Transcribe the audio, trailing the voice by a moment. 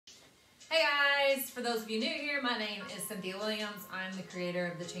Hey guys, for those of you new here, my name is Cynthia Williams. I'm the creator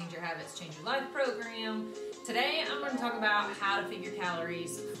of the Change Your Habits, Change Your Life program. Today I'm going to talk about how to figure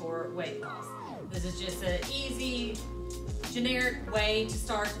calories for weight loss. This is just an easy, generic way to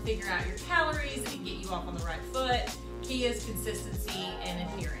start to figure out your calories and get you off on the right foot. Key is consistency and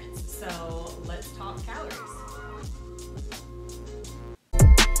adherence. So let's talk calories.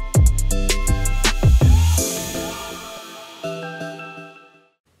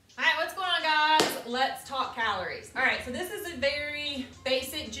 Let's talk calories. All right, so this is a very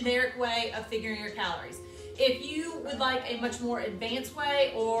basic, generic way of figuring your calories. If you would like a much more advanced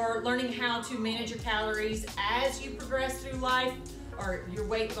way or learning how to manage your calories as you progress through life, or your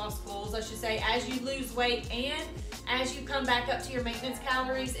weight loss goals, I should say, as you lose weight and as you come back up to your maintenance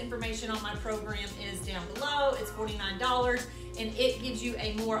calories, information on my program is down below. It's $49 and it gives you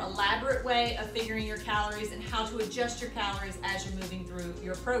a more elaborate way of figuring your calories and how to adjust your calories as you're moving through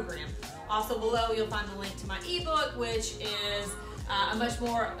your program. Also below you'll find the link to my ebook, which is a much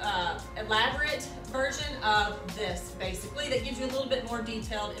more elaborate version of this, basically, that gives you a little bit more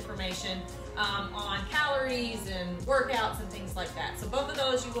detailed information on calories and workouts and things like that. So both of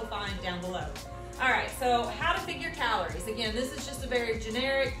those you will find down below. All right, so how to figure calories. Again, this is just a very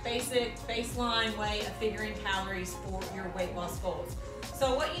generic, basic, baseline way of figuring calories for your weight loss goals.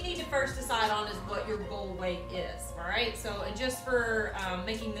 So what you need to first decide on is what your goal weight is, all right? So and just for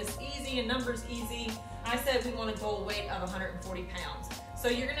making this easy and numbers easy, I said we want a goal weight of 140 pounds. So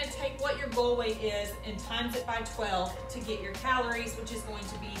you're gonna take what your goal weight is and times it by 12 to get your calories, which is going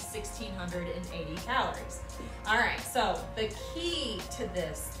to be 1,680 calories. All right, so the key to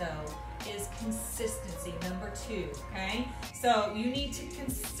this though is consistency, number 2, okay? So you need to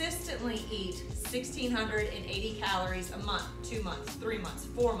consistently eat 1,680 calories a month, 2 months, 3 months,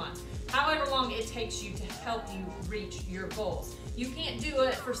 4 months, however long it takes you to help you reach your goals. You can't do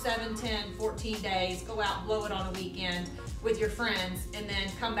it for 7, 10, 14 days, go out and blow it on a weekend with your friends and then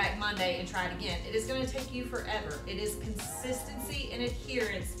come back Monday and try it again. It is gonna take you forever. It is consistency and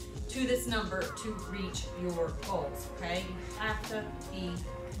adherence to this number to reach your goals, okay? You have to be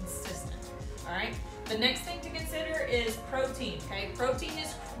consistent, all right? The next thing to consider is protein, okay? Protein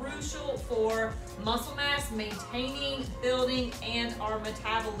is crucial for muscle mass, maintaining, building, and our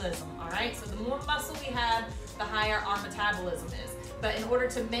metabolism, all right? So the more muscle we have, the higher our metabolism is. But in order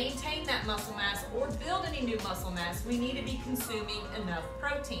to maintain that muscle mass or build any new muscle mass, we need to be consuming enough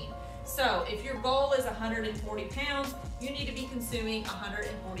protein. So if your goal is 140 pounds, you need to be consuming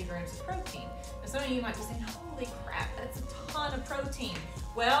 140 grams of protein. Now some of you might be saying, holy crap, that's a ton of protein.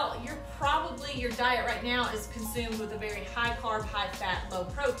 Well, your diet right now is consumed with a very high carb, high fat, low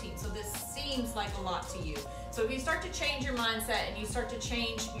protein. So this seems like a lot to you. So if you start to change your mindset and you start to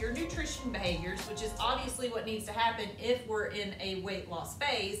change your nutrition behaviors, which is obviously what needs to happen if we're in a weight loss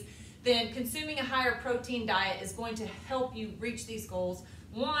phase, then consuming a higher protein diet is going to help you reach these goals.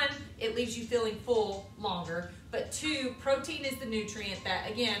 1, it leaves you feeling full longer, but 2, protein is the nutrient that,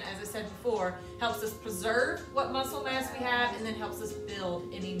 again, as I said before, helps us preserve what muscle mass we have and then helps us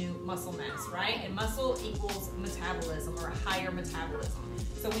build any new muscle mass, right? And muscle equals metabolism, or a higher metabolism.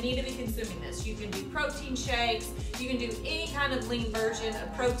 So we need to be consuming this. You can do protein shakes, you can do any kind of lean version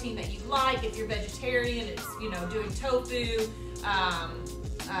of protein that you like. If you're vegetarian, it's, doing tofu,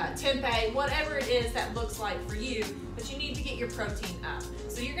 tempeh, whatever it is that looks like for you, but you need to get your protein up.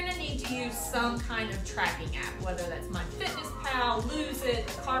 So you're gonna need to use some kind of tracking app, whether that's MyFitnessPal, Lose It,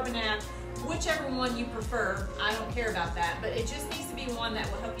 the Carbon app, whichever one you prefer. I don't care about that, but it just needs to be one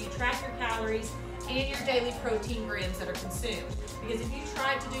that will help you track your calories and your daily protein grams that are consumed. Because if you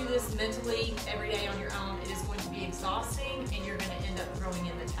try to do this mentally every day on your own, it is going to be exhausting and you're gonna end up throwing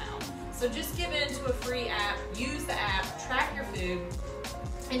in the towel. So just give in to a free app, use the app, track your food,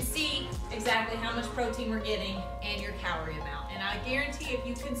 and see exactly how much protein we're getting and your calorie amount. And I guarantee if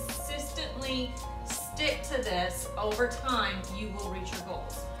you consistently stick to this over time, you will reach your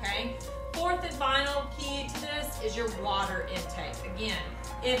goals, okay? 4th and final key to this is your water intake. Again,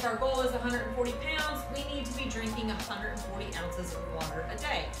 if our goal is 140 pounds, we need to be drinking 140 ounces of water a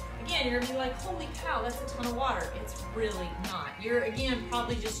day. Again, you're gonna be like, holy cow, that's a ton of water. It's really not. You're, again,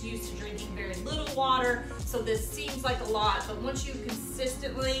 probably just used to drinking very little water, so this seems like a lot, but once you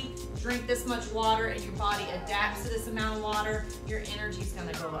consistently drink this much water and your body adapts to this amount of water, your energy's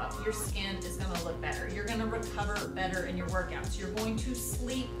gonna go up. Your skin is gonna look better. You're gonna recover better in your workouts. You're going to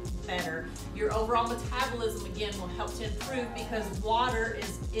sleep better. Your overall metabolism, again, will help to improve because water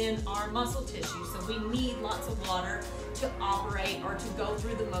is in our muscle tissue. So we need lots of water to operate or to go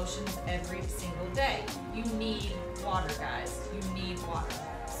through the motions every single day. You need water, guys. You need water.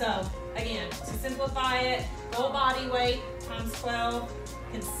 So again, to simplify it, goal body weight times 12,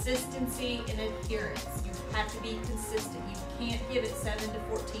 Consistency and adherence. You have to be consistent. You can't give it 7 to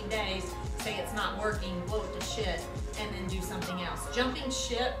 14 days, say it's not working, blow it to shit, and then do something else. Jumping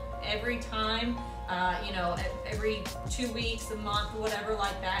ship every time, every 2 weeks, a month, whatever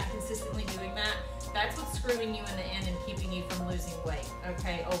like that, consistently doing that, that's what's screwing you in the end and keeping you from losing weight,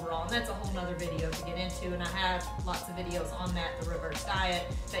 okay, overall. And that's a whole nother video to get into, and I have lots of videos on that, the reverse diet,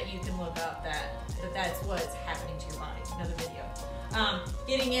 that you can look up that's what's happening to your body, another video.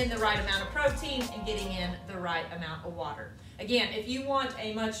 Getting in the right amount of protein and getting in the right amount of water. Again, if you want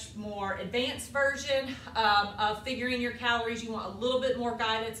a much more advanced version of figuring your calories, you want a little bit more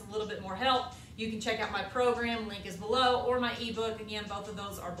guidance, a little bit more help, you can check out my program, link is below, or my ebook, again, both of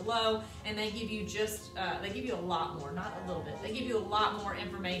those are below, and they give you they give you a lot more, not a little bit, they give you a lot more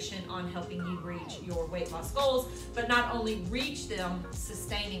information on helping you reach your weight loss goals, but not only reach them,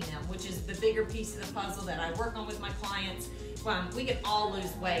 sustaining them, which is the bigger piece of the puzzle that I work on with my clients. We can all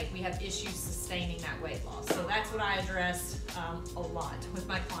lose weight. We have issues sustaining that weight loss. So that's what I address a lot with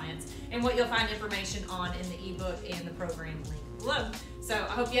my clients, and what you'll find information on in the ebook and the program link below. So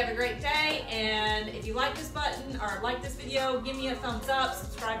I hope you have a great day, and if you like this button or like this video, give me a thumbs up,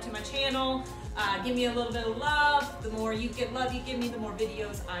 subscribe to my channel, give me a little bit of love. The more you give love you give me, the more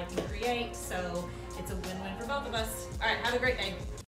videos I can create. So it's a win-win for both of us. All right, have a great day.